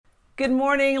Good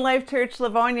morning, Life Church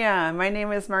Livonia. My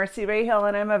name is Marcy Rayhill,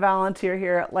 and I'm a volunteer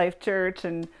here at Life Church,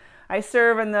 and I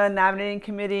serve in the nominating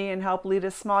committee and help lead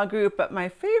a small group. But my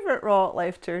favorite role at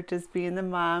Life Church is being the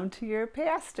mom to your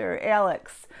pastor,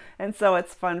 Alex. And so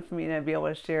it's fun for me to be able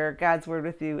to share God's Word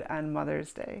with you on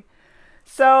Mother's Day.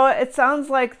 So it sounds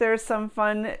like there's some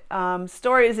fun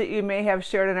stories that you may have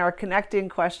shared in our connecting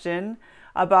question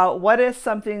about what is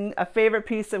something, a favorite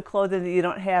piece of clothing that you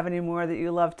don't have anymore that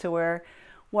you love to wear.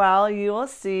 Well, you will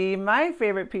see my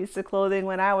favorite piece of clothing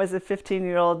when I was a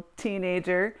 15-year-old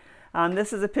teenager.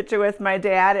 This is a picture with my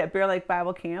dad at Bear Lake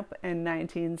Bible Camp in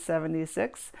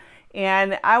 1976.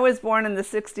 And I was born in the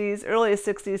 60s, early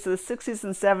 60s, so the 60s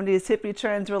and 70s hippie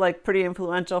trends were like pretty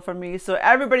influential for me. So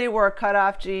everybody wore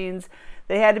cutoff jeans.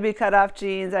 They had to be cutoff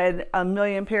jeans. I had a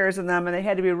million pairs of them, and they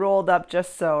had to be rolled up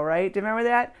just so, right? Do you remember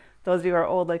that? Those of you who are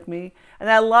old like me. And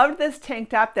I loved this tank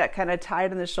top that kind of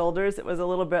tied in the shoulders. It was a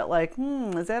little bit like,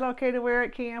 is that okay to wear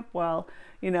at camp? Well,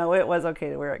 it was okay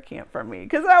to wear at camp for me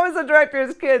because I was a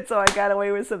director's kid, so I got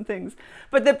away with some things.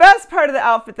 But the best part of the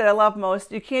outfit that I love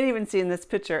most, you can't even see in this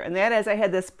picture, and that is I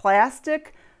had this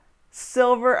plastic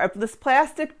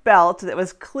belt that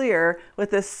was clear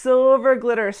with a silver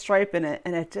glitter stripe in it,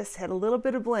 and it just had a little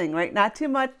bit of bling, right? Not too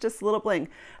much, just a little bling.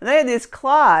 And they had these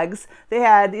clogs. They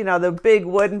had, the big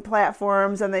wooden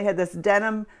platforms, and they had this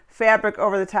denim fabric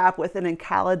over the top with an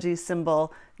ecology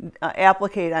symbol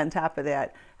applique on top of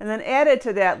that. And then added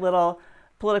to that little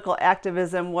political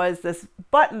activism was this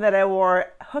button that I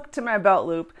wore hooked to my belt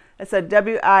loop. It said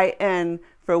WIN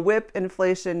for Whip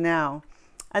Inflation Now.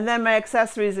 And then my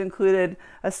accessories included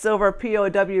a silver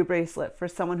POW bracelet for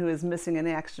someone who was missing in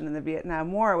action in the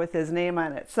Vietnam War with his name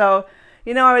on it. So,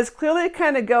 I was clearly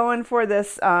kind of going for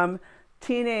this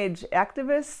teenage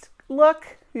activist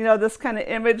look, this kind of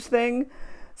image thing.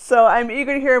 So I'm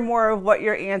eager to hear more of what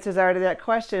your answers are to that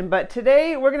question. But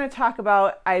today we're going to talk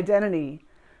about identity,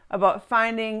 about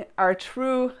finding our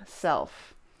true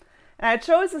self. And I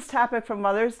chose this topic for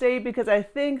Mother's Day because I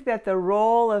think that the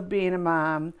role of being a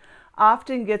mom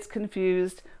often gets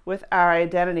confused with our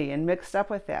identity and mixed up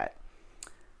with that.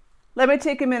 Let me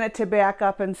take a minute to back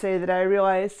up and say that I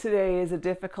realize today is a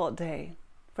difficult day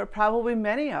for probably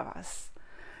many of us.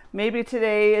 Maybe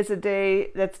today is a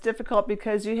day that's difficult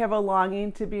because you have a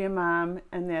longing to be a mom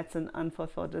and that's an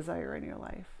unfulfilled desire in your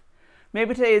life.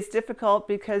 Maybe today is difficult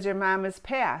because your mom has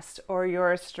passed or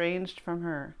you're estranged from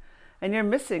her and you're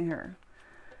missing her.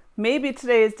 Maybe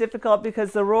today is difficult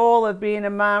because the role of being a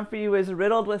mom for you is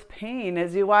riddled with pain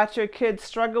as you watch your kids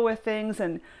struggle with things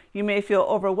and you may feel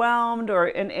overwhelmed or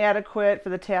inadequate for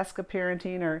the task of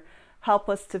parenting or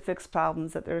helpless to fix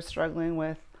problems that they're struggling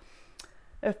with.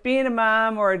 If being a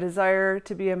mom or a desire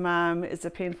to be a mom is a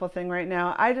painful thing right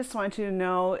now, I just want you to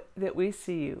know that we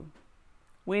see you.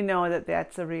 We know that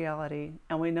that's a reality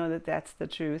and we know that that's the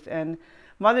truth. And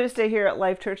Mother's Day here at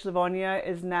Life Church Livonia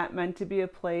is not meant to be a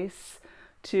place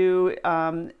to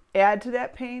add to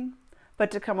that pain, but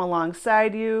to come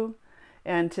alongside you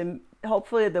and to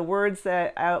hopefully the words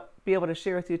that I'll be able to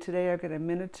share with you today are going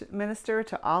to minister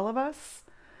to all of us,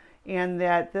 and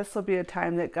that this will be a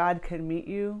time that God can meet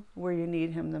you where you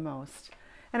need him the most.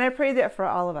 And I pray that for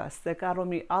all of us, that God will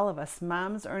meet all of us,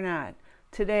 moms or not,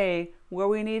 today where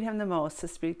we need him the most to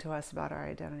speak to us about our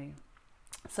identity.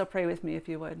 So pray with me if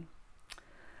you would.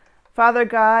 Father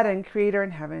God and Creator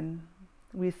in heaven,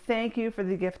 we thank you for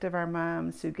the gift of our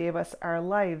moms who gave us our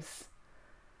lives.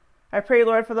 I pray,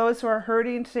 Lord, for those who are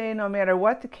hurting today, no matter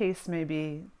what the case may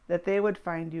be, that they would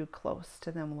find you close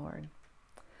to them, Lord.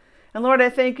 And Lord, I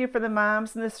thank you for the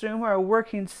moms in this room who are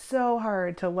working so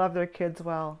hard to love their kids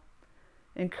well.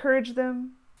 Encourage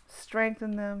them,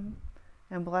 strengthen them,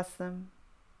 and bless them.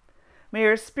 May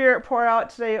your Spirit pour out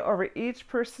today over each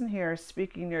person here,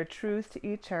 speaking your truth to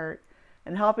each heart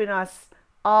and helping us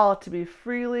all to be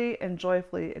freely and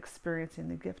joyfully experiencing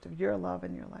the gift of your love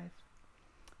in your life.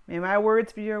 May my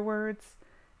words be your words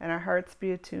and our hearts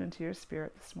be attuned to your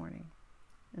Spirit this morning.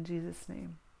 In Jesus'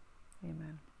 name,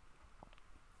 amen.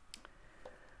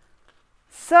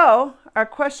 So, our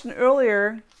question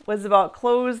earlier was about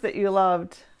clothes that you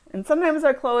loved. And sometimes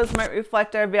our clothes might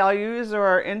reflect our values or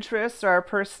our interests or our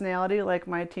personality, like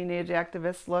my teenage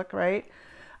activist look, right?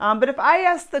 But if I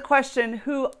asked the question,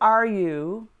 who are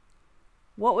you?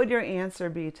 What would your answer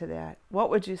be to that? What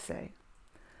would you say?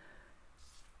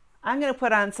 I'm going to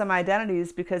put on some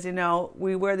identities because,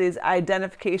 we wear these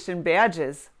identification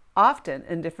badges often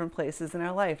in different places in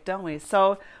our life, don't we?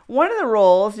 So one of the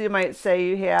roles you might say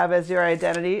you have as your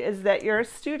identity is that you're a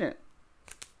student.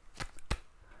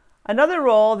 Another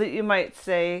role that you might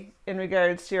say in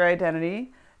regards to your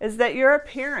identity is that you're a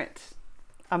parent,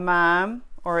 a mom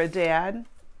or a dad.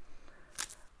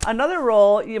 Another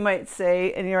role you might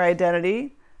say in your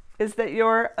identity is that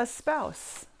you're a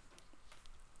spouse,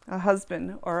 a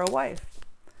husband, or a wife.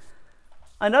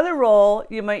 Another role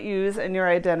you might use in your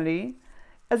identity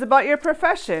is about your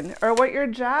profession or what your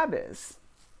job is.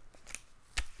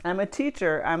 I'm a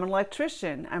teacher, I'm an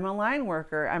electrician, I'm a line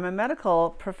worker, I'm a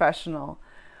medical professional.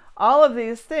 All of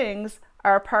these things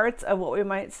are parts of what we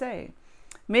might say.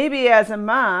 Maybe as a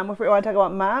mom, if we want to talk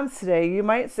about moms today, you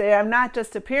might say, I'm not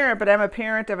just a parent, but I'm a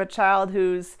parent of a child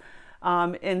who's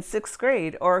in sixth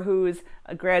grade, or who's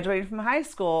graduating from high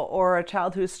school, or a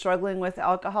child who's struggling with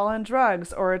alcohol and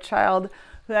drugs, or a child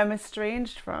who I'm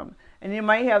estranged from. And you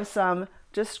might have some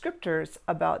descriptors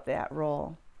about that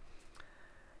role.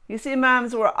 You see,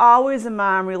 moms were always a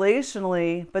mom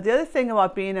relationally, but the other thing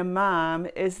about being a mom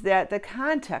is that the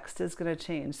context is going to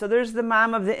change. So there's the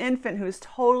mom of the infant who's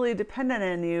totally dependent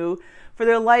on you for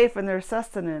their life and their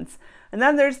sustenance. And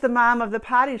then there's the mom of the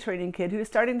potty training kid who's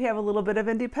starting to have a little bit of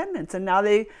independence, and now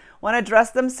they want to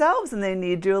dress themselves and they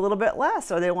need you a little bit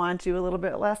less, or they want you a little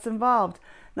bit less involved.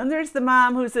 Then there's the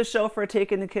mom who's a chauffeur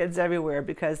taking the kids everywhere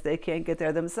because they can't get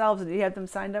there themselves, and you have them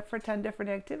signed up for 10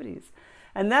 different activities.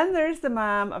 And then there's the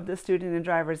mom of the student in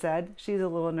driver's ed. She's a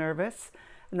little nervous.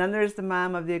 And then there's the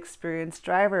mom of the experienced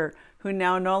driver who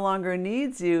now no longer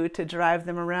needs you to drive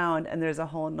them around, and there's a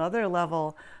whole nother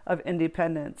level of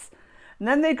independence. And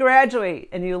then they graduate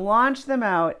and you launch them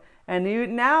out, and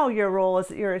now your role is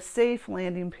that you're a safe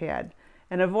landing pad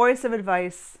and a voice of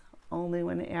advice only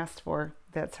when asked for.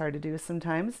 That's hard to do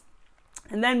sometimes.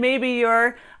 And then maybe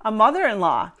you're a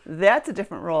mother-in-law. That's a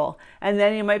different role. And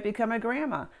then you might become a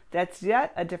grandma. That's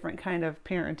yet a different kind of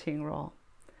parenting role.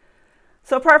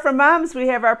 So apart from moms, we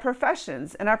have our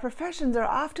professions. And our professions are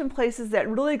often places that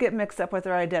really get mixed up with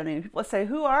our identity. People say,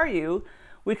 who are you?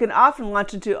 We can often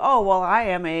launch into, oh, well, I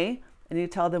am a, and you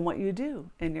tell them what you do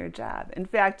in your job. In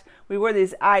fact, we wear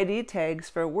these ID tags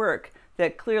for work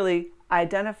that clearly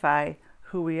identify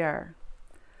who we are.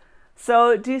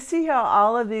 So do you see how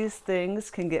all of these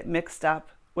things can get mixed up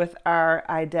with our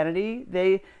identity?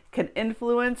 They can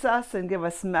influence us and give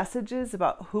us messages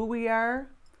about who we are.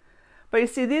 But you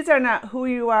see, these are not who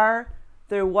you are,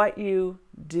 they're what you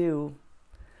do.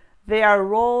 They are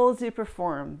roles you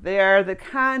perform. They are the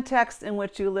context in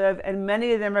which you live, and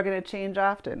many of them are going to change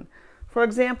often. For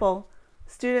example,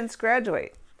 students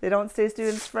graduate. They don't stay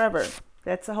students forever.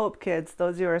 That's a hope, kids.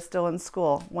 Those of you who are still in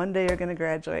school, one day you're going to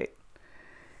graduate.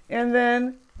 And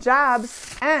then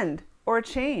jobs end or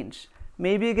change.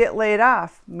 Maybe you get laid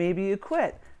off. Maybe you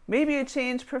quit. Maybe you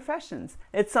change professions.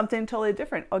 It's something totally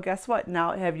different. Oh, guess what?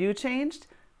 Now, have you changed?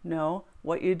 No,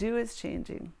 what you do is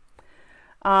changing.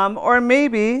 Or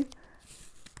maybe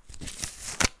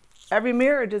every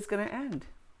marriage is going to end,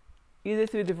 either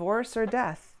through divorce or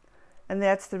death. And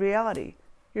that's the reality.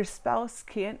 Your spouse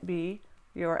can't be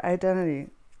your identity.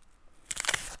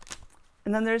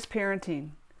 And then there's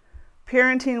parenting.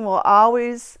 Parenting will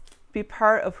always be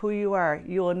part of who you are.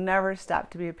 You will never stop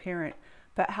to be a parent.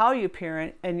 But how you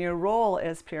parent and your role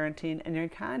as parenting and your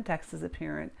context as a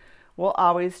parent will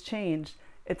always change.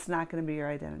 It's not going to be your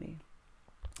identity.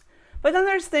 But then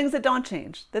there's things that don't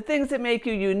change. The things that make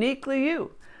you uniquely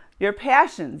you. Your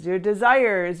passions, your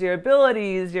desires, your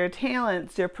abilities, your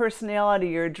talents, your personality,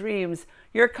 your dreams,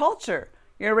 your culture,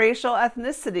 your racial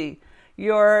ethnicity,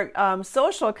 your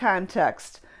social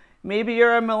context. Maybe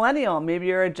you're a millennial, maybe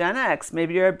you're a Gen X,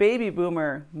 maybe you're a baby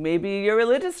boomer, maybe you're a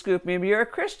religious group, maybe you're a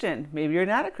Christian, maybe you're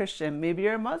not a Christian, maybe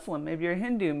you're a Muslim, maybe you're a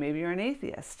Hindu, maybe you're an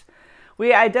atheist.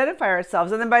 We identify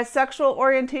ourselves, and then by sexual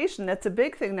orientation, that's a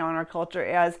big thing now in our culture,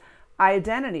 as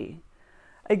identity.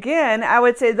 Again, I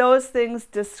would say those things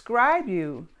describe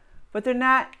you, but they're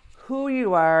not who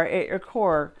you are at your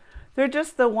core. They're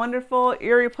just the wonderful,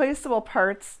 irreplaceable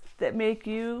parts that make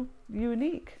you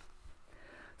unique.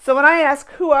 So when I ask,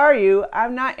 who are you,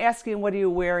 I'm not asking what are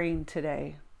you wearing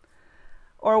today,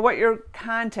 or what your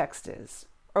context is,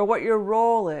 or what your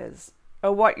role is,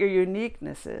 or what your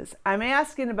uniqueness is. I'm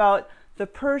asking about the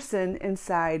person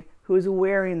inside who's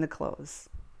wearing the clothes.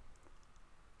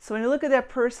 So when you look at that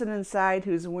person inside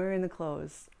who's wearing the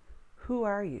clothes, who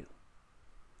are you?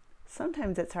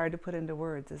 Sometimes it's hard to put into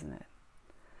words, isn't it?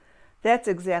 That's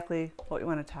exactly what we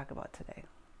want to talk about today.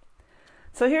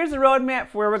 So here's the roadmap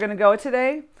for where we're going to go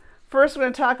today. First, we're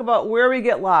going to talk about where we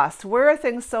get lost. Where are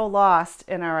things so lost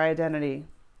in our identity?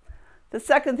 The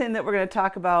second thing that we're going to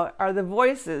talk about are the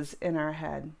voices in our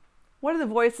head. What are the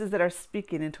voices that are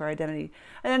speaking into our identity?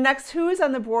 And then next, who is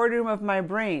on the boardroom of my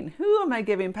brain? Who am I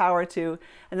giving power to?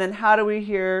 And then how do we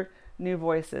hear new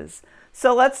voices?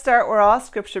 So let's start where all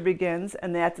scripture begins,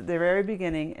 and that's at the very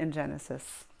beginning in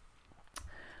Genesis.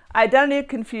 Identity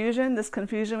confusion, this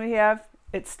confusion we have,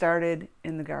 It started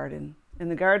in the Garden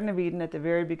of Eden at the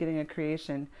very beginning of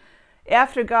creation.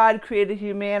 After God created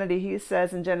humanity, he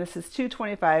says in Genesis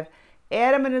 2:25,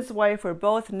 Adam and his wife were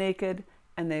both naked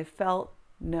and they felt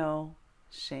no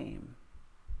shame.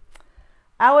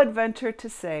 I would venture to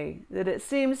say that it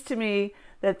seems to me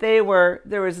that there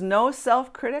was no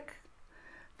self-critic,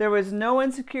 there was no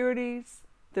insecurities,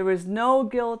 there was no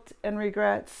guilt and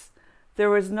regrets, there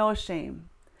was no shame.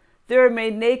 They were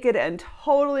made naked and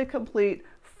totally complete,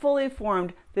 fully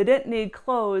formed. They didn't need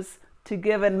clothes to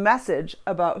give a message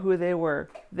about who they were.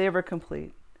 They were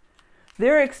complete.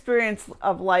 Their experience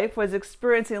of life was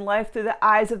experiencing life through the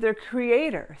eyes of their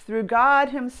Creator, through God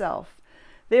himself.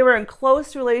 They were in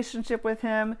close relationship with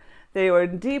him. They were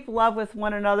in deep love with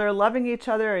one another, loving each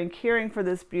other and caring for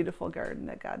this beautiful garden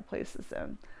that God places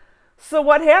them. So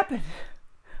what happened?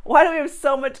 Why do we have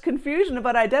so much confusion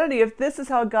about identity if this is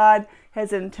how God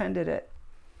has intended it?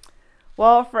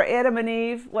 Well, for Adam and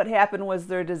Eve, what happened was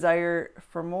their desire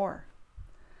for more,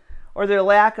 or their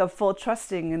lack of full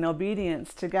trusting and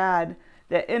obedience to God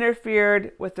that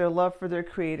interfered with their love for their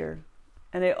Creator.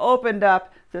 And they opened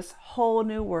up this whole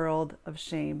new world of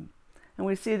shame. And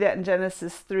we see that in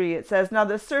Genesis 3. It says, Now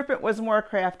the serpent was more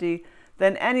crafty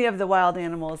than any of the wild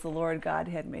animals the Lord God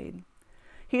had made.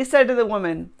 He said to the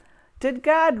woman, Did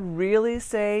God really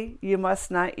say you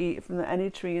must not eat from any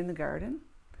tree in the garden?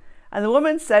 And the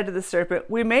woman said to the serpent,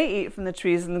 We may eat from the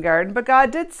trees in the garden, but God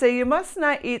did say you must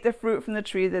not eat the fruit from the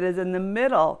tree that is in the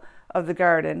middle of the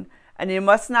garden, and you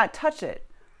must not touch it,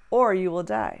 or you will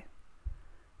die.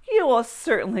 You will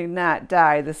certainly not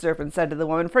die, the serpent said to the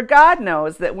woman, for God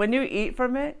knows that when you eat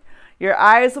from it, your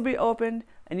eyes will be opened,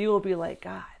 and you will be like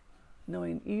God,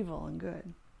 knowing evil and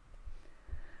good.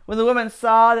 When the woman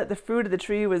saw that the fruit of the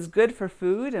tree was good for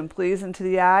food and pleasing to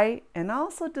the eye, and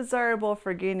also desirable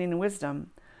for gaining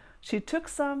wisdom, she took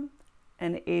some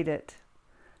and ate it.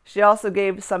 She also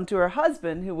gave some to her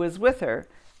husband who was with her,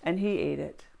 and he ate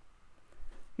it.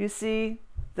 You see,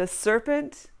 the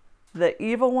serpent, the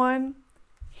evil one,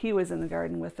 he was in the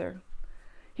garden with her.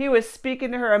 He was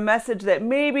speaking to her a message that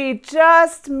maybe,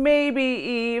 just maybe,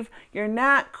 Eve, you're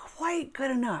not quite good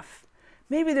enough.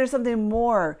 Maybe there's something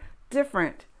more,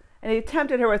 different. And he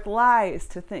tempted her with lies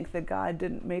to think that God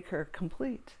didn't make her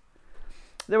complete.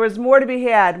 There was more to be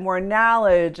had, more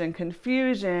knowledge and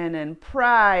confusion and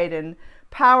pride and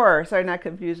power. Sorry, not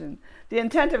confusion. The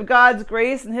intent of God's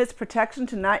grace and his protection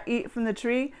to not eat from the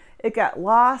tree, it got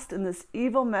lost in this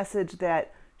evil message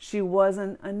that she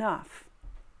wasn't enough,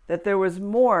 that there was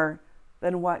more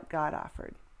than what God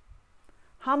offered.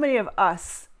 How many of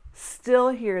us still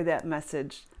hear that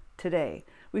message today?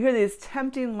 We hear these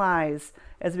tempting lies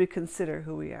as we consider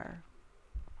who we are.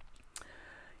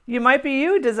 You might be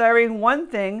you desiring one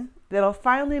thing that'll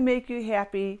finally make you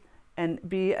happy and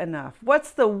be enough.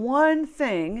 What's the one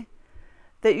thing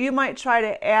that you might try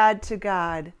to add to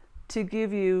God to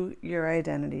give you your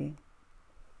identity?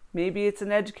 Maybe it's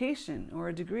an education or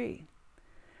a degree.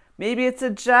 Maybe it's a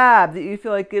job that you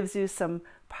feel like gives you some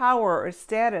power or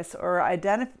status or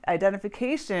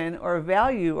identification or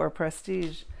value or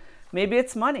prestige. Maybe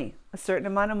it's money. A certain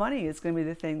amount of money is going to be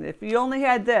the thing. If you only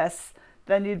had this,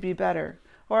 then you'd be better.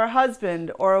 Or a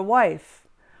husband or a wife,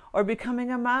 or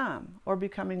becoming a mom or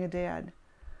becoming a dad.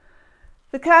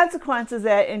 The consequence is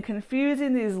that in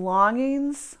confusing these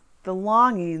longings, the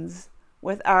longings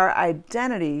with our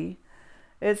identity,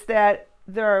 is that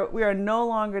we are no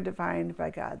longer defined by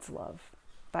God's love,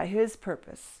 by his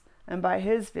purpose, and by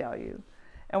his value.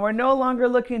 And we're no longer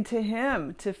looking to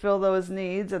him to fill those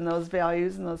needs and those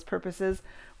values and those purposes.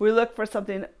 We look for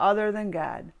something other than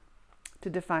God to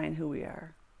define who we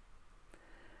are.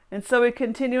 And so we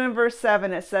continue in verse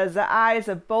 7. It says, the eyes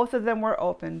of both of them were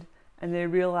opened, and they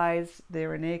realized they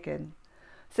were naked.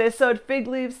 So they sewed fig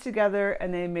leaves together,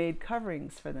 and they made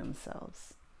coverings for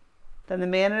themselves. Then the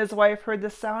man and his wife heard the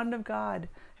sound of God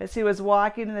as he was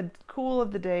walking in the cool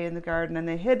of the day in the garden, and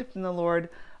they hid from the Lord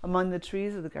among the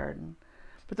trees of the garden.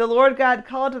 But the Lord God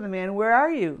called to the man, "Where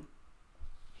are you?"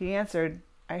 He answered,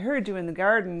 "I heard you in the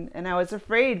garden, and I was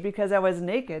afraid because I was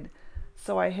naked,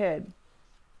 so I hid."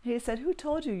 He said, "Who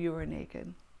told you you were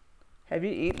naked? Have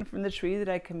you eaten from the tree that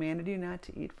I commanded you not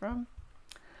to eat from?"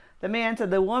 The man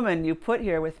said, "The woman you put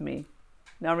here with me."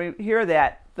 Now hear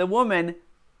that. The woman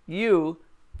you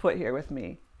put here with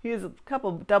me. Here's a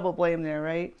couple double blame there,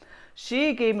 right?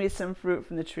 She gave me some fruit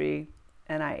from the tree,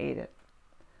 and I ate it.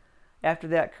 After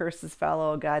that, curses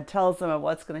follow. God tells them of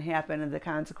what's going to happen and the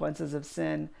consequences of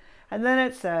sin. And then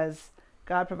it says,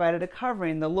 God provided a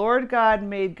covering. The Lord God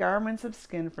made garments of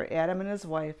skin for Adam and his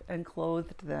wife and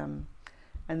clothed them,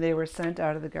 and they were sent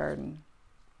out of the garden.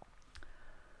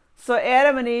 So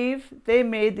Adam and Eve, they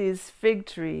made these fig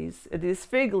trees, these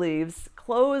fig leaves,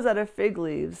 clothes out of fig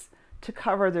leaves to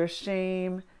cover their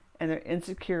shame and their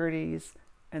insecurities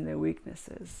and their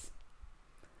weaknesses.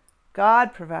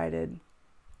 God provided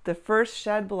the first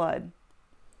shed blood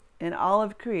in all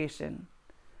of creation.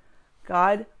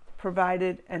 God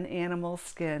provided an animal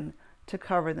skin to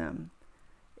cover them.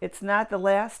 It's not the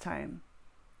last time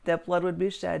that blood would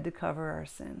be shed to cover our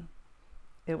sin.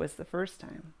 It was the first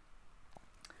time.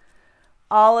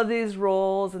 All of these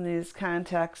roles and these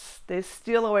contexts, they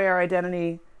steal away our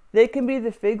identity. They can be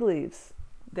the fig leaves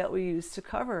that we use to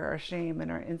cover our shame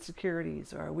and our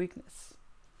insecurities or our weakness.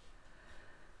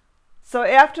 So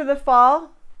after the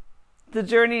fall, the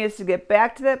journey is to get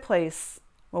back to that place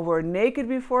where we're naked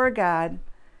before God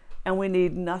and we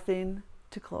need nothing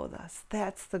to clothe us.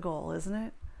 That's the goal, isn't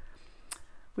it?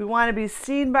 We want to be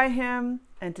seen by Him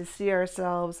and to see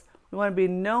ourselves. We want to be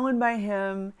known by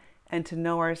Him and to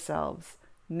know ourselves,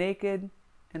 naked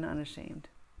and unashamed.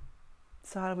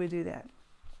 So how do we do that?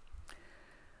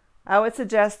 I would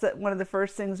suggest that one of the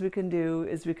first things we can do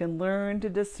is we can learn to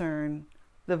discern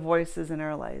the voices in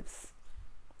our lives.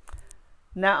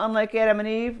 Not unlike Adam and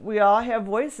Eve, we all have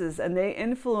voices and they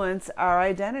influence our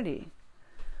identity.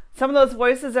 Some of those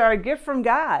voices are a gift from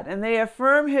God and they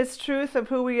affirm His truth of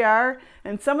who we are,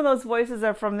 and some of those voices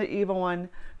are from the evil one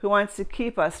who wants to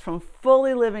keep us from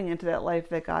fully living into that life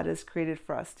that God has created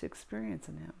for us to experience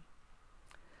in Him.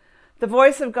 The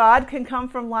voice of God can come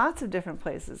from lots of different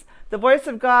places. The voice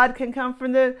of God can come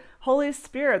from the Holy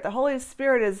Spirit. The Holy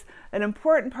Spirit is an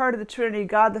important part of the Trinity.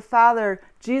 God the Father,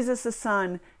 Jesus the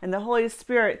Son, and the Holy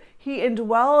Spirit. He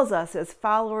indwells us as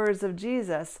followers of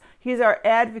Jesus. He's our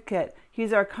advocate.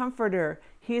 He's our comforter.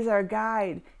 He's our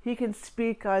guide. He can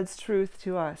speak God's truth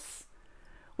to us.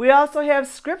 We also have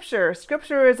Scripture.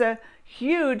 Scripture is a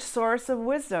huge source of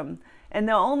wisdom. And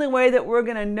the only way that we're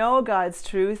going to know God's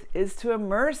truth is to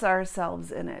immerse ourselves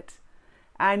in it.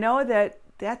 I know that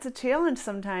that's a challenge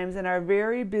sometimes in our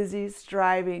very busy,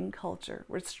 striving culture.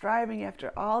 We're striving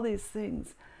after all these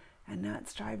things and not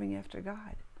striving after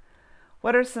God.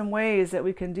 What are some ways that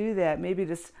we can do that? Maybe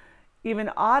just even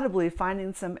audibly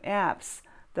finding some apps.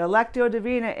 The Lectio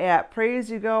Divina app, Pray As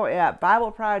You Go app,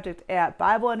 Bible Project app,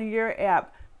 Bible in a Year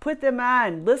app. Put them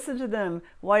on, listen to them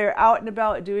while you're out and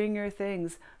about doing your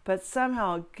things, but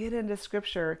somehow get into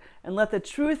Scripture and let the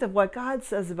truth of what God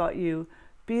says about you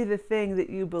be the thing that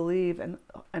you believe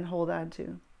and hold on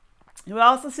to. You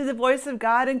also see the voice of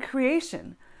God in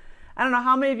creation. I don't know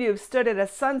how many of you have stood at a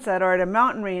sunset or at a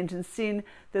mountain range and seen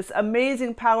this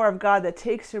amazing power of God that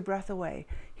takes your breath away.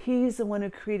 He's the one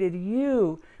who created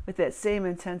you with that same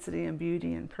intensity and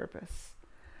beauty and purpose.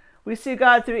 We see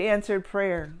God through answered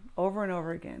prayer over and over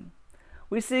again.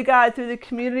 We see God through the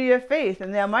community of faith,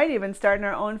 and that might even start in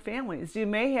our own families. You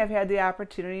may have had the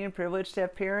opportunity and privilege to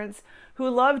have parents who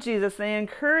loved Jesus. They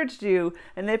encouraged you,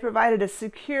 and they provided a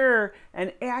secure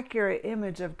and accurate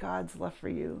image of God's love for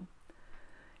you.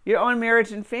 Your own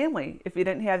marriage and family, if you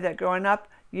didn't have that growing up,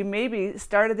 you maybe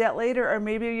started that later, or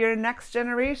maybe you're the next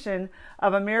generation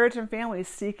of a marriage and family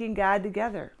seeking God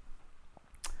together.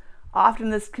 Often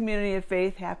this community of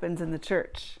faith happens in the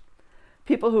church.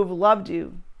 People who've loved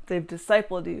you, they've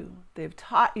discipled you, they've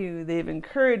taught you, they've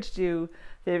encouraged you,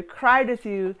 they've cried with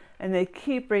you, and they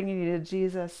keep bringing you to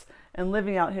Jesus and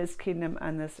living out His kingdom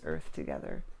on this earth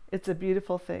together. It's a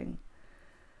beautiful thing.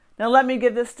 Now let me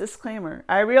give this disclaimer.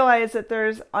 I realize that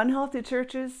there's unhealthy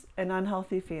churches and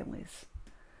unhealthy families.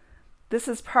 This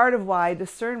is part of why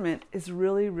discernment is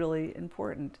really, really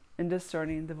important in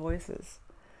discerning the voices.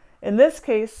 In this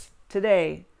case,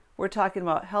 today, we're talking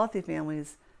about healthy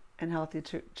families and healthy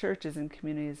churches and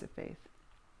communities of faith.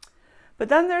 But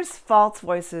then there's false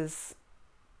voices.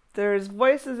 There's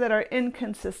voices that are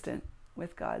inconsistent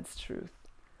with God's truth.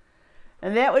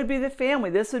 And that would be the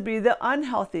family. This would be the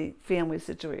unhealthy family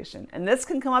situation. And this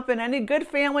can come up in any good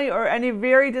family or any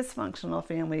very dysfunctional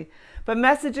family. But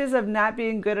messages of not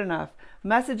being good enough,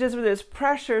 messages where there's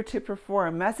pressure to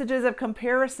perform, messages of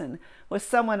comparison with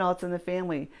someone else in the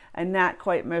family and not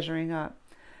quite measuring up.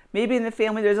 Maybe in the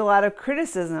family there's a lot of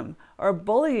criticism or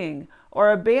bullying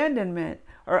or abandonment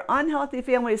or unhealthy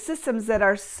family systems that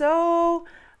are so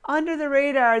under the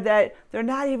radar that they're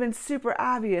not even super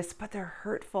obvious, but they're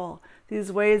hurtful.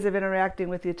 These ways of interacting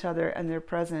with each other, and they're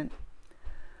present.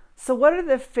 So what are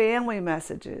the family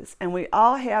messages? And we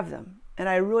all have them. And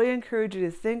I really encourage you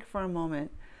to think for a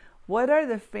moment. What are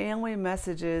the family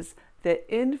messages that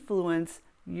influence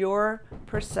your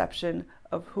perception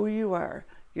of who you are,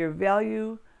 your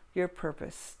value, your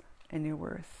purpose, and your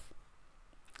worth?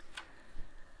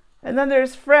 And then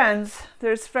there's friends.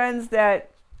 There's friends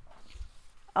that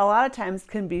a lot of times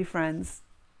can be friends,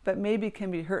 but maybe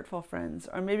can be hurtful friends,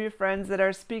 or maybe friends that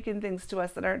are speaking things to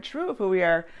us that aren't true of who we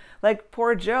are. Like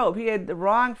poor Job, he had the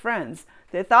wrong friends.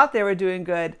 They thought they were doing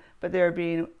good, but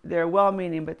they're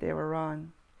well-meaning, but they were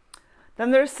wrong.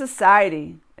 Then there's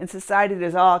society. In society,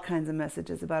 there's all kinds of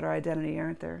messages about our identity,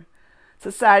 aren't there?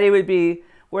 Society would be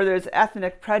where there's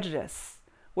ethnic prejudice,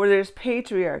 where there's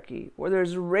patriarchy, where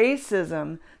there's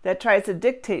racism that tries to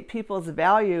dictate people's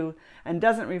value and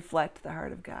doesn't reflect the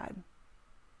heart of God.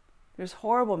 There's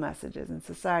horrible messages in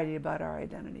society about our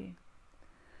identity.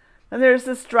 And there's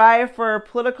this drive for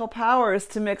political powers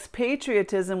to mix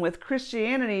patriotism with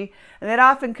Christianity, and that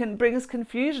often brings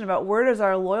confusion about where does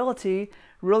our loyalty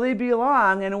really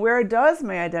belong and where does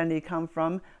my identity come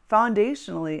from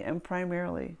foundationally and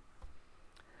primarily.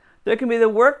 There can be the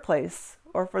workplace,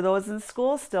 or for those in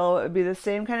school still, it would be the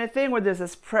same kind of thing where there's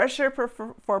this pressure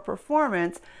for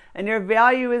performance and your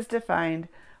value is defined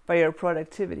by your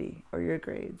productivity or your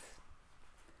grades.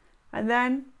 And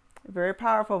then a very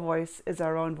powerful voice is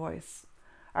our own voice,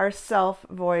 our self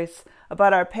voice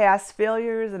about our past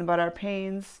failures and about our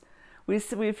pains. We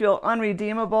feel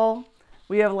unredeemable.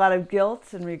 We have a lot of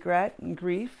guilt and regret and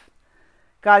grief.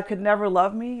 God could never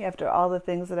love me after all the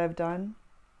things that I've done.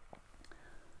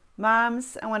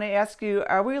 Moms, I want to ask you,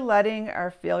 are we letting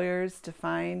our failures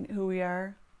define who we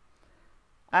are?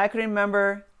 I can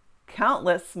remember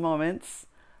countless moments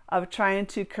of trying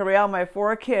to corral my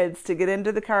 4 kids to get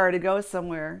into the car to go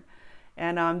somewhere.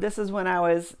 And this is when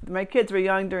my kids were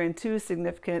young during 2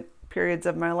 significant periods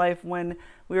of my life when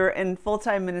we were in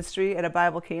full-time ministry at a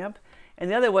Bible camp. And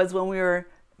the other was when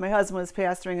my husband was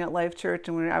pastoring at Life Church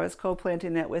and when I was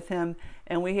co-planting that with him.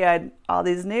 And we had all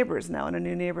these neighbors now in a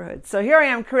new neighborhood. So here I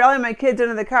am corralling my kids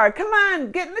into the car. Come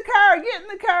on, get in the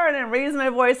car. And I'm raising my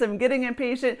voice. I'm getting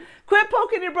impatient. Quit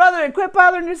poking your brother and quit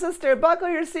bothering your sister. Buckle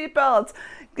your seatbelts.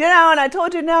 Get out. I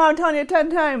told you now. I'm telling you 10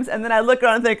 times. And then I look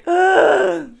around and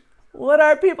think, what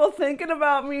are people thinking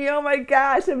about me? Oh my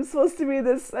gosh, I'm supposed to be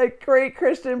this great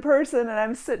Christian person. And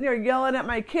I'm sitting here yelling at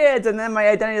my kids. And then my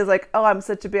identity is like, oh, I'm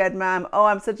such a bad mom. Oh,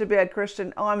 I'm such a bad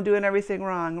Christian. Oh, I'm doing everything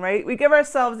wrong, right? We give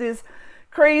ourselves these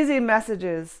crazy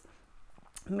messages.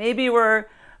 Maybe we're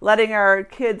letting our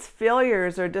kids'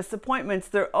 failures or disappointments,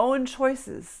 their own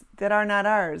choices that are not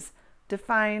ours,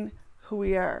 define who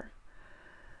we are.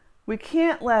 We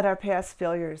can't let our past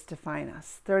failures define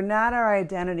us. They're not our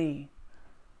identity.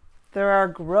 They're our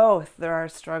growth. They're our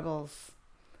struggles.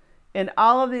 In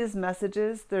all of these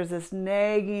messages, there's this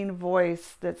nagging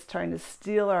voice that's trying to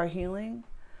steal our healing,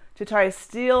 to try to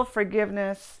steal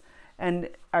forgiveness, and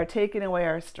are taking away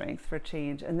our strength for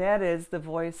change. And that is the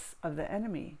voice of the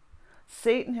enemy,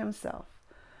 Satan himself.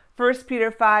 1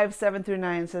 Peter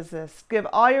 5:7-9 says this: give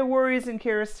all your worries and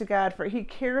cares to God, for he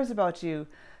cares about you.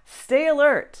 Stay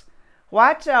alert.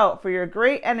 Watch out for your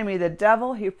great enemy, the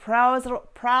devil. He prowls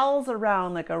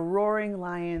around like a roaring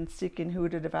lion seeking who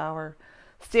to devour.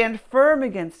 Stand firm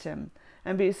against him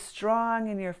and be strong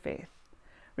in your faith.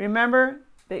 Remember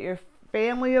that your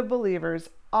family of believers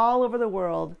all over the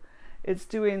world is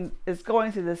going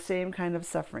through the same kind of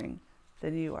suffering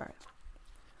than you are.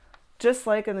 Just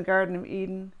like in the Garden of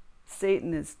Eden,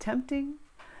 Satan is tempting,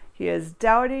 he is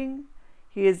doubting,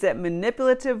 he is that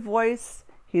manipulative voice.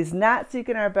 He's not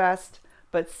seeking our best,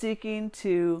 but seeking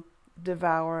to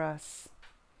devour us.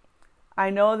 I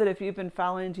know that if you've been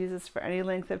following Jesus for any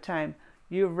length of time,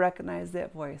 you've recognized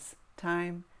that voice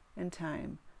time and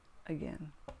time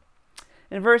again.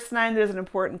 In verse 9, there's an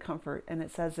important comfort, and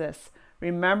it says this: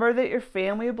 remember that your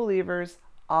family of believers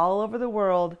all over the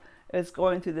world is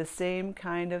going through the same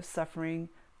kind of suffering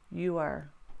you are.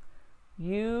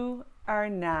 You are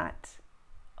not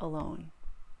alone.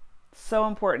 So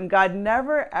important. God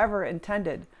never, ever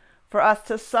intended for us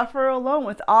to suffer alone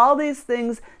with all these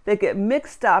things that get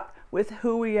mixed up with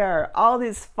who we are, all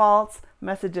these false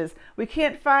messages. We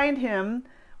can't find him.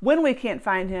 When we can't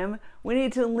find him, we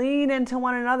need to lean into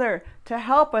one another to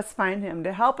help us find him,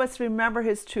 to help us remember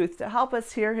his truth, to help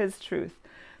us hear his truth.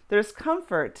 There's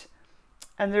comfort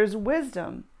and there's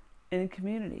wisdom in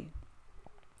community.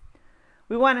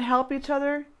 We want to help each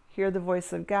other hear the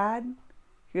voice of God,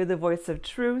 hear the voice of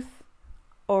truth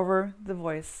over the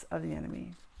voice of the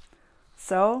enemy.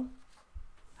 So,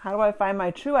 how do I find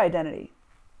my true identity?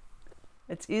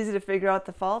 It's easy to figure out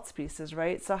the false pieces,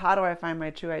 right? So how do I find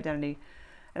my true identity?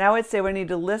 And I would say we need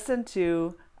to listen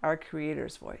to our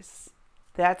Creator's voice.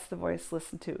 That's the voice to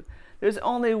listen to. There's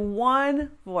only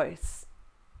one voice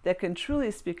that can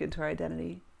truly speak into our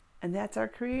identity, and that's our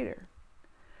Creator.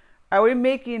 Are we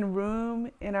making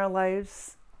room in our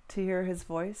lives to hear his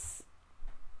voice?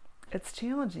 It's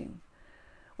challenging.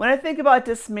 When I think about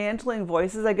dismantling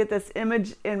voices, I get this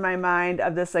image in my mind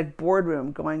of this like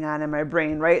boardroom going on in my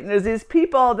brain, right? And there's these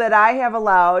people that I have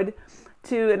allowed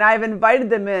to, and I've invited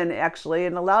them in actually,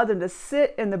 and allowed them to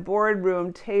sit in the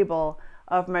boardroom table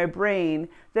of my brain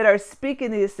that are speaking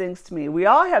these things to me. We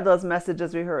all have those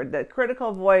messages we heard, that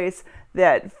critical voice,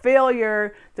 that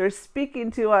failure, they're speaking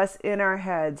to us in our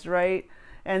heads, right?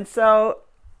 And so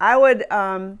I would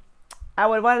want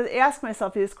to ask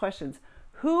myself these questions.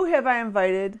 Who have I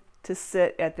invited to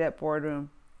sit at that boardroom,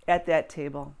 at that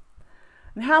table?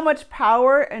 And how much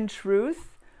power and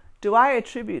truth do I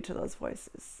attribute to those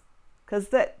voices? Because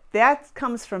that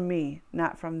comes from me,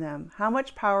 not from them. How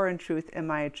much power and truth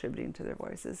am I attributing to their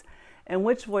voices? And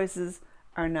which voices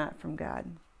are not from God?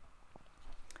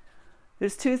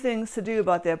 There's two things to do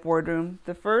about that boardroom.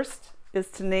 The first is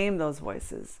to name those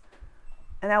voices.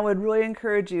 And I would really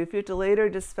encourage you, if you have to later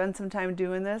just spend some time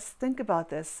doing this, think about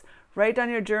this. Write down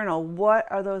your journal. What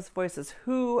are those voices?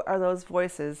 Who are those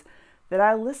voices that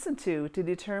I listen to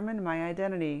determine my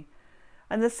identity?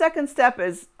 And the second step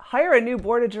is hire a new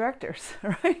board of directors,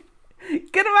 right?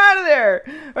 Get them out of there,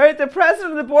 right? The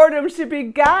president of the boardroom should be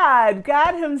God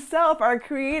himself, our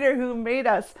creator who made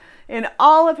us in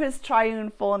all of his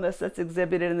triune fullness that's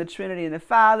exhibited in the Trinity, in the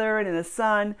Father and in the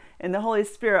Son and the Holy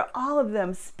Spirit, all of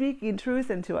them speaking truth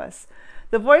into us.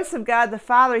 The voice of God the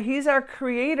Father, he's our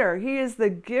creator. He is the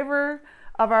giver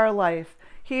of our life.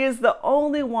 He is the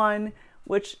only one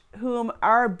whom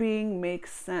our being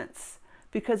makes sense,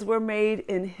 because we're made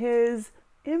in his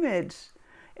image.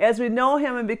 As we know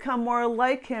him and become more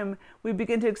like him, we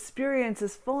begin to experience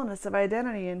his fullness of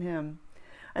identity in him.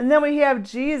 And then we have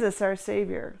Jesus, our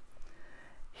Savior.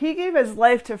 He gave his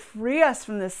life to free us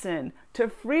from this sin, to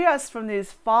free us from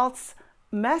these false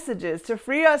messages, to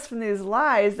free us from these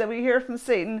lies that we hear from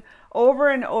Satan over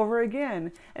and over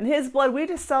again. And his blood, we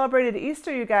just celebrated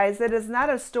Easter, you guys. That is not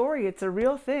a story, it's a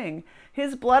real thing.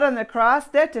 His blood on the cross,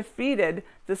 that defeated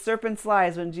the serpent's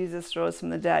lies when Jesus rose from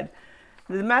the dead.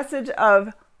 The message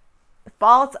of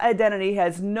false identity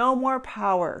has no more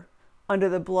power under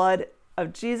the blood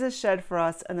of Jesus shed for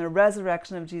us and the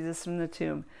resurrection of Jesus from the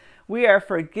tomb. We are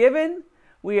forgiven,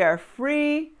 we are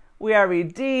free, we are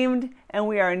redeemed, and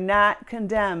we are not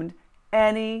condemned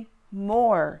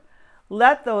anymore.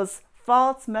 Let those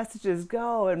false messages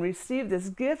go and receive this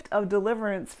gift of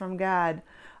deliverance from God.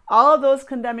 All of those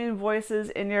condemning voices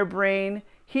in your brain,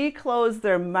 he closed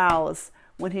their mouths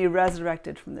when he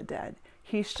resurrected from the dead.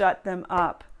 He shut them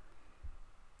up.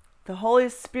 The Holy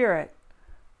Spirit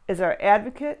is our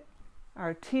advocate,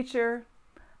 our teacher,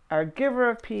 our giver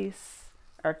of peace,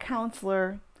 our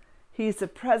counselor. He's the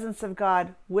presence of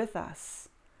God with us.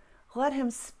 Let him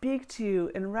speak to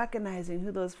you in recognizing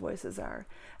who those voices are.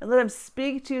 And let him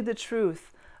speak to you the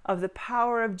truth of the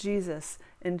power of Jesus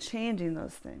in changing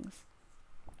those things.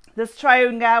 This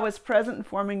triune God was present in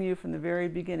forming you from the very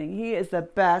beginning. He is the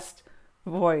best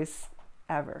voice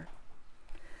ever.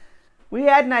 We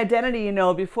had an identity,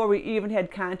 before we even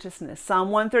had consciousness. Psalm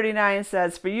 139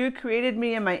 says, "For you created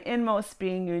me in my inmost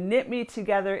being. You knit me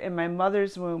together in my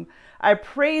mother's womb. I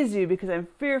praise you because I'm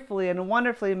fearfully and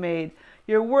wonderfully made.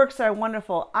 Your works are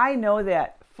wonderful." I know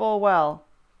that full well.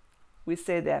 We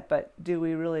say that, but do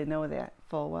we really know that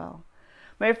full well?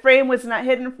 My frame was not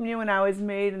hidden from you when I was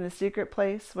made in the secret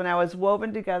place, when I was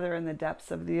woven together in the depths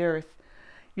of the earth.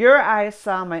 Your eyes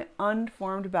saw my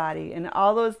unformed body, and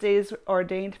all those days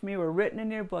ordained for me were written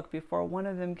in your book before one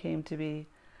of them came to be.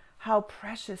 How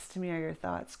precious to me are your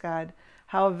thoughts, God.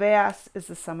 How vast is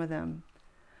the sum of them.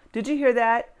 Did you hear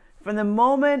that? From the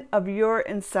moment of your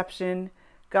inception,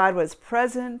 God was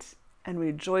present and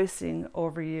rejoicing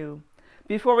over you.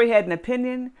 Before we had an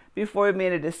opinion, before we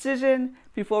made a decision,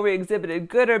 before we exhibited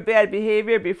good or bad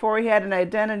behavior, before we had an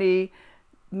identity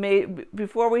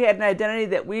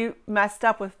that we messed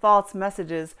up with false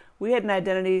messages, we had an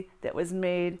identity that was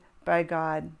made by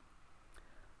God.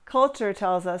 Culture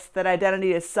tells us that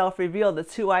identity is self-revealed.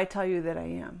 It's who I tell you that I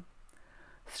am.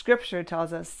 Scripture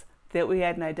tells us that we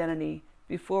had an identity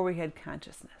before we had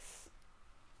consciousness.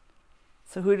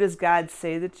 So who does God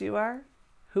say that you are?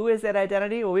 Who is that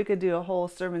identity? Well, we could do a whole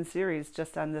sermon series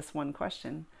just on this one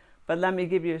question, but let me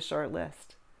give you a short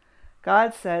list.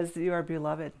 God says that you are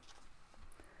beloved.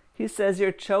 He says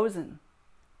you're chosen.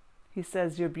 He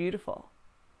says you're beautiful.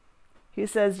 He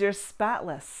says you're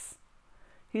spotless.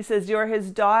 He says you're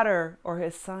his daughter or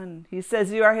his son. He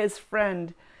says you are his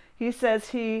friend. He says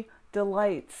he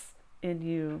delights in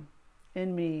you,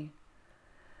 in me.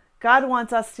 God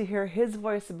wants us to hear his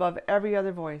voice above every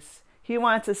other voice. He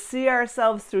wants to see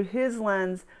ourselves through his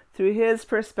lens, through his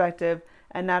perspective,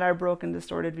 and not our broken,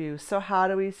 distorted view. So how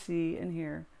do we see and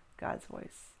hear God's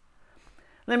voice?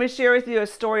 Let me share with you a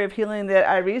story of healing that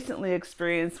I recently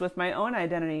experienced with my own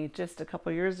identity just a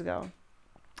couple years ago.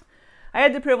 I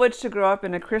had the privilege to grow up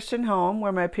in a Christian home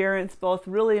where my parents both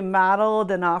really modeled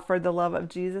and offered the love of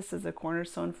Jesus as a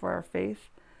cornerstone for our faith.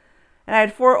 And I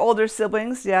had 4 older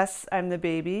siblings. Yes, I'm the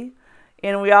baby.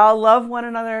 And we all love one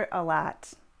another a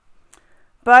lot.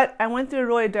 But I went through a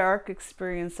really dark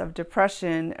experience of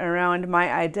depression around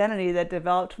my identity that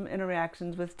developed from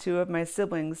interactions with 2 of my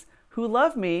siblings who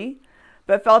loved me,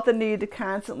 but felt the need to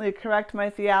constantly correct my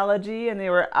theology, and they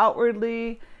were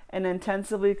outwardly and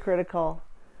intensively critical.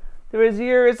 There was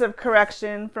years of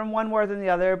correction from one more than the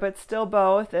other, but still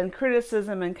both, and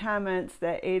criticism and comments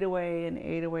that ate away and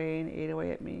ate away and ate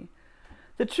away at me.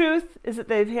 The truth is that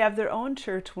they have their own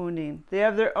church wounding. They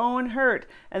have their own hurt,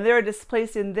 and they're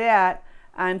displacing that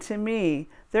onto me.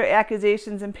 Their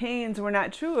accusations and pains were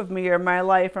not true of me or my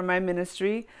life or my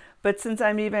ministry, but since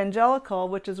I'm evangelical,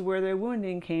 which is where their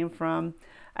wounding came from,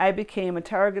 I became a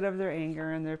target of their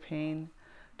anger and their pain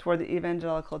toward the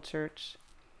evangelical church.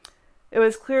 It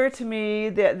was clear to me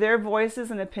that their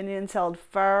voices and opinions held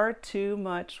far too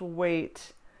much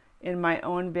weight in my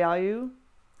own value,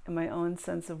 in my own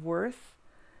sense of worth,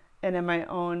 and in my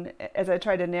own, as I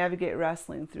tried to navigate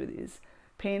wrestling through these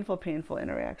painful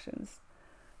interactions.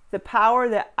 The power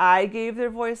that I gave their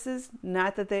voices,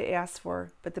 not that they asked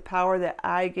for, but the power that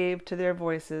I gave to their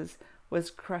voices was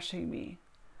crushing me.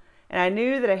 And I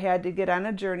knew that I had to get on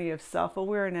a journey of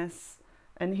self-awareness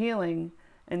and healing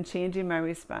and changing my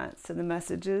response to the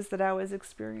messages that I was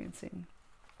experiencing.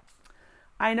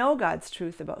 I know God's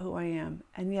truth about who I am,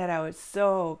 and yet I was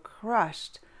so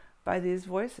crushed by these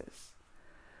voices.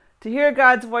 To hear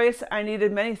God's voice, I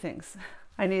needed many things.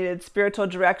 I needed spiritual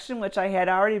direction, which I had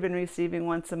already been receiving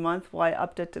once a month, while I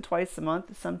upped it to twice a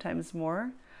month, sometimes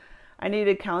more. I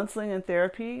needed counseling and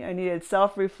therapy. I needed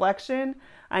self-reflection.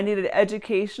 I needed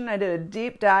education. I did a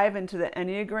deep dive into the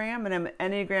Enneagram, and I'm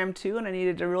Enneagram 2, and I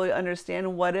needed to really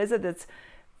understand what is it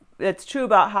that's true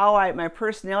about how my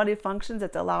personality functions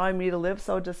that's allowing me to live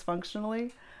so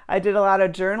dysfunctionally. I did a lot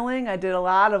of journaling. I did a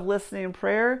lot of listening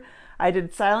prayer. I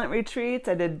did silent retreats.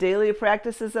 I did daily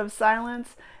practices of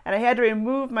silence. And I had to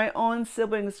remove my own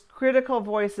siblings' critical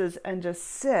voices and just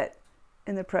sit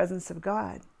in the presence of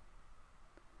God.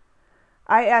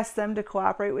 I asked them to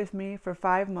cooperate with me for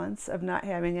 5 months of not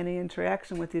having any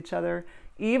interaction with each other,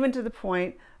 even to the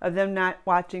point of them not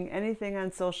watching anything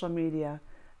on social media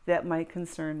that might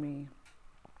concern me.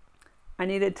 I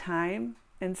needed time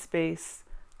and space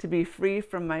to be free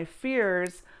from my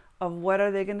fears of what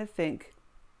are they going to think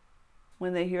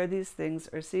when they hear these things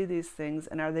or see these things,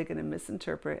 and are they going to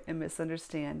misinterpret and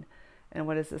misunderstand, and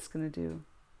what is this going to do?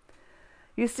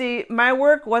 You see, my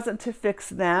work wasn't to fix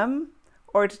them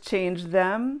or to change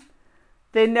them.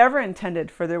 They never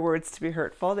intended for their words to be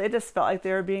hurtful. They just felt like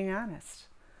they were being honest.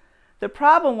 The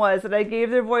problem was that I gave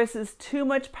their voices too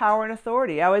much power and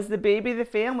authority. I was the baby of the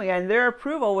family, and their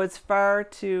approval was far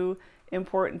too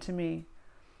important to me.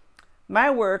 My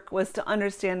work was to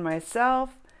understand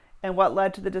myself and what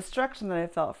led to the destruction that I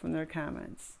felt from their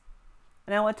comments.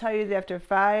 And I will tell you that after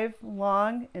 5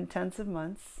 long, intensive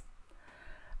months,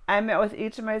 I met with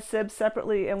each of my sibs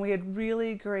separately, and we had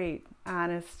really great,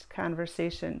 honest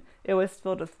conversation. It was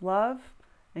filled with love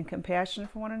and compassion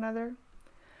for one another.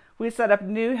 We set up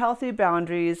new healthy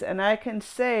boundaries, and I can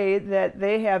say that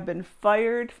they have been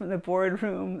fired from the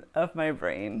boardroom of my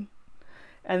brain.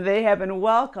 And they have been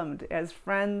welcomed as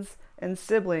friends and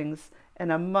siblings in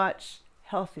a much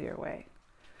healthier way.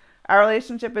 Our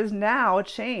relationship is now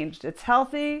changed. It's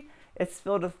healthy, it's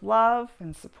filled with love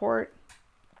and support.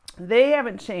 They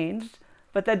haven't changed,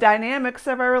 but the dynamics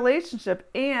of our relationship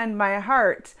and my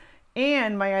heart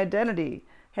and my identity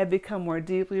have become more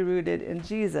deeply rooted in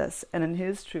Jesus and in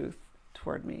His truth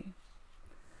toward me.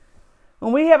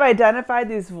 When we have identified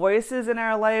these voices in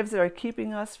our lives that are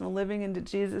keeping us from living into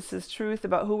Jesus' truth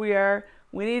about who we are,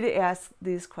 we need to ask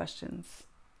these questions.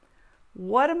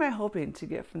 What am I hoping to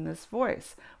get from this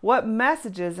voice? What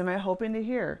messages am I hoping to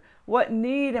hear? What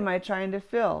need am I trying to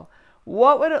fill?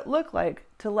 What would it look like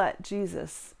to let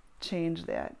Jesus change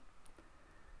that?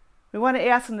 We want to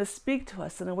ask Him to speak to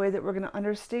us in a way that we're going to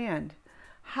understand.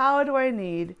 How do I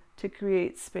need to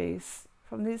create space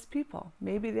from these people?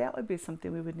 Maybe that would be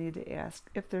something we would need to ask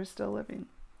if they're still living.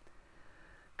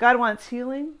 God wants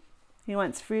healing. He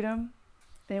wants freedom.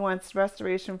 And He wants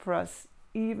restoration for us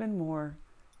even more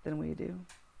than we do.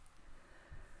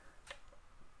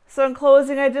 So in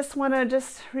closing, I just want to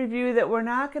review that we're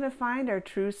not going to find our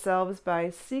true selves by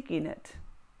seeking it,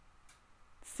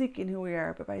 seeking who we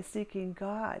are, but by seeking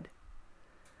God.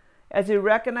 As we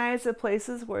recognize the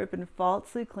places where we've been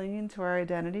falsely clinging to our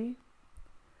identity,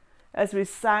 as we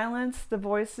silence the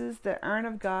voices that aren't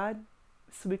of God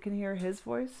so we can hear His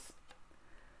voice.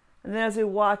 And then as we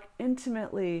walk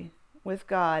intimately with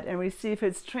God and receive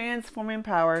His transforming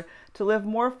power to live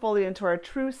more fully into our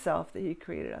true self that He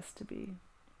created us to be.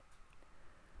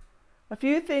 A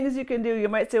few things you can do. You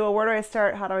might say, well, where do I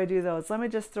start? How do I do those? Let me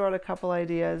just throw out a couple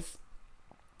ideas.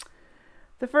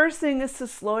 The first thing is to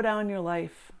slow down your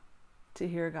life to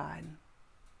hear God.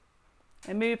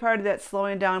 And maybe part of that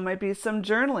slowing down might be some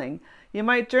journaling. You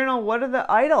might journal, what are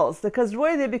the idols? Because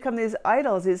really they become these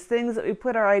idols, these things that we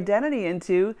put our identity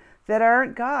into that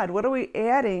aren't God. What are we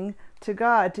adding to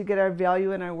God to get our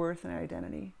value and our worth and our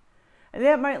identity? And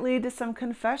that might lead to some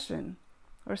confession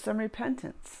or some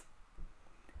repentance.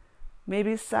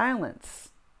 Maybe silence.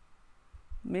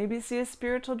 Maybe see a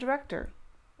spiritual director.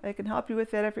 I can help you with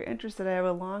that if you're interested. I have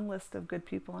a long list of good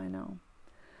people I know.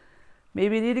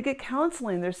 Maybe you need to get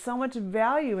counseling. There's so much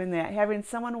value in that, having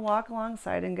someone walk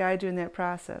alongside and guide you in that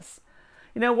process.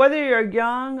 You know, whether you're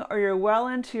young or you're well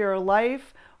into your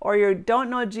life or you don't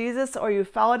know Jesus or you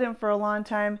followed Him for a long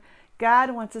time,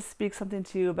 God wants to speak something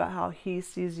to you about how He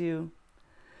sees you.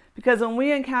 Because when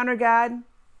we encounter God,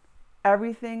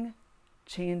 everything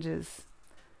changes.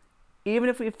 Even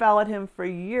if we followed Him for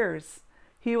years,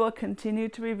 He will continue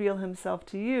to reveal Himself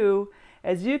to you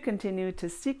as you continue to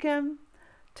seek Him,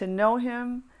 to know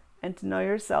Him, and to know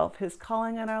yourself. His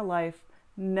calling on our life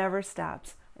never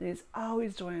stops, and He's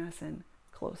always drawing us in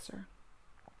closer.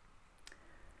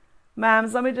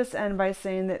 Moms, let me just end by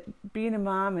saying that being a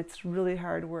mom, it's really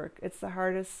hard work. It's the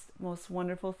hardest, most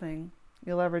wonderful thing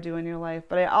you'll ever do in your life.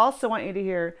 But I also want you to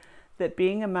hear that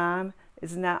being a mom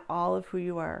is not all of who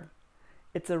you are.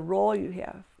 It's a role you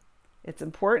have. It's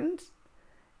important,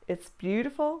 it's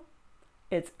beautiful,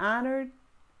 it's honored,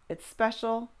 it's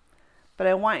special. But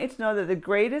I want you to know that the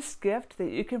greatest gift that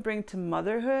you can bring to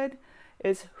motherhood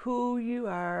is who you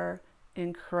are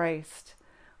in Christ.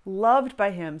 Loved by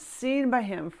Him, seen by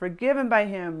Him, forgiven by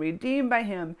Him, redeemed by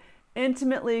Him,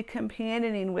 intimately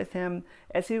companioning with Him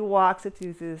as He walks with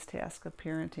you through this task of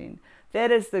parenting. That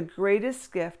is the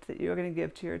greatest gift that you're going to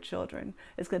give to your children.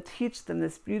 It's going to teach them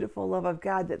this beautiful love of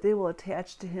God that they will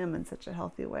attach to Him in such a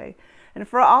healthy way. And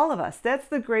for all of us, that's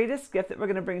the greatest gift that we're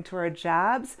going to bring to our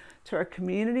jobs, to our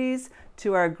communities,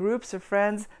 to our groups of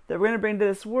friends, that we're going to bring to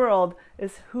this world,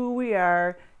 is who we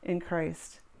are in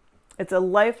Christ. It's a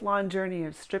lifelong journey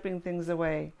of stripping things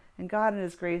away. And God in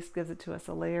His grace gives it to us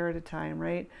a layer at a time,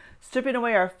 right? Stripping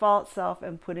away our false self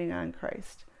and putting on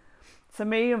Christ. So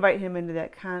may you invite Him into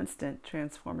that constant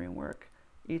transforming work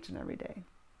each and every day.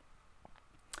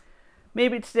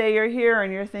 Maybe today you're here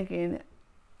and you're thinking,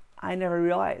 I never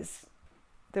realized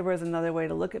there was another way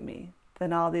to look at me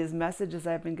than all these messages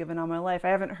I've been given all my life. I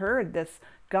haven't heard this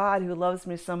God who loves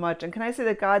me so much. And can I say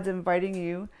that God's inviting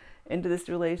you into this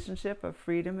relationship of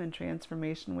freedom and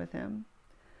transformation with Him?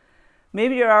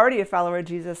 Maybe you're already a follower of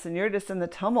Jesus and you're just in the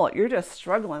tumult. You're just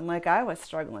struggling like I was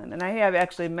struggling. And I have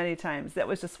actually many times. That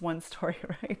was just one story,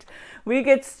 right? We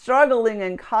get struggling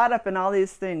and caught up in all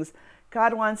these things.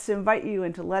 God wants to invite you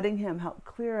into letting Him help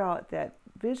clear out that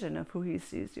vision of who He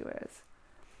sees you as.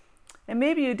 And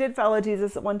maybe you did follow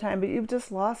Jesus at one time, but you've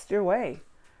just lost your way.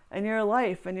 And your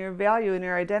life and your value and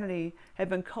your identity have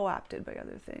been co-opted by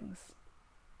other things.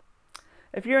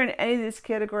 If you're in any of these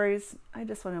categories, I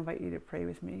just want to invite you to pray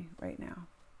with me right now.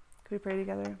 Can we pray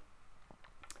together?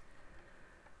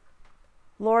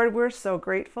 Lord, we're so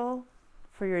grateful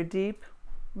for your deep,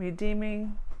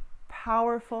 redeeming,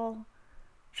 powerful,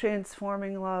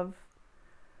 transforming love.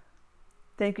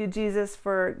 Thank you, Jesus,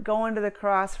 for going to the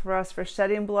cross for us, for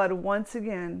shedding blood once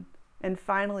again. And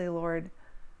finally, Lord,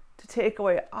 to take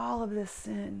away all of this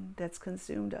sin that's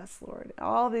consumed us, Lord.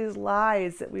 All these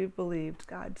lies that we've believed,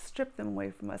 God, strip them away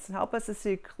from us and help us to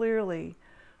see clearly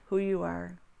who you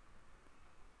are.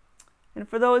 And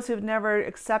for those who've never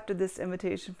accepted this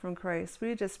invitation from Christ, will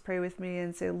you just pray with me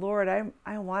and say, Lord,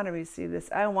 I want to receive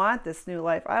this. I want this new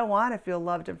life. I want to feel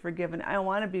loved and forgiven. I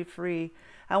want to be free.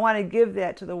 I want to give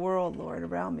that to the world, Lord,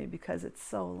 around me because it's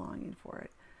so longing for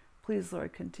it. Please,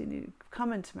 Lord, continue.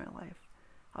 Come into my life.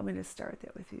 Help me to start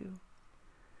that with you.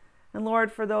 And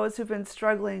Lord, for those who've been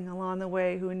struggling along the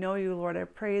way, who know you, Lord, I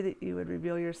pray that you would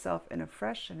reveal yourself in a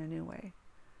fresh and a new way.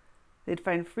 They'd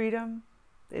find freedom.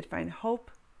 They'd find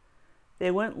hope.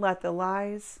 They wouldn't let the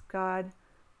lies, God,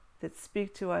 that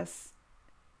speak to us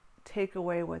take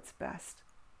away what's best,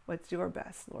 what's your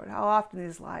best, Lord. How often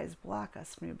these lies block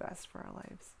us from your best for our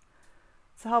lives.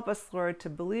 So help us, Lord, to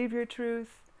believe your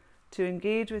truth, to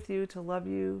engage with you, to love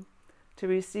you, to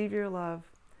receive your love,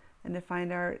 and to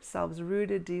find ourselves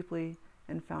rooted deeply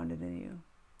and founded in you.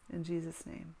 In Jesus'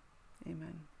 name,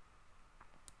 amen.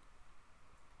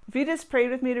 If you just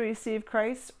prayed with me to receive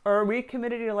Christ or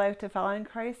recommitted your life to following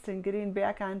Christ and getting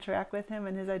back on track with Him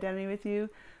and His identity with you,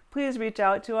 please reach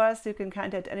out to us. You can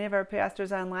contact any of our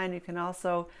pastors online. You can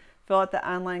also fill out the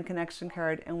online connection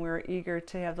card, and we're eager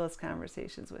to have those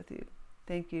conversations with you.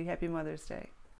 Thank you. Happy Mother's Day.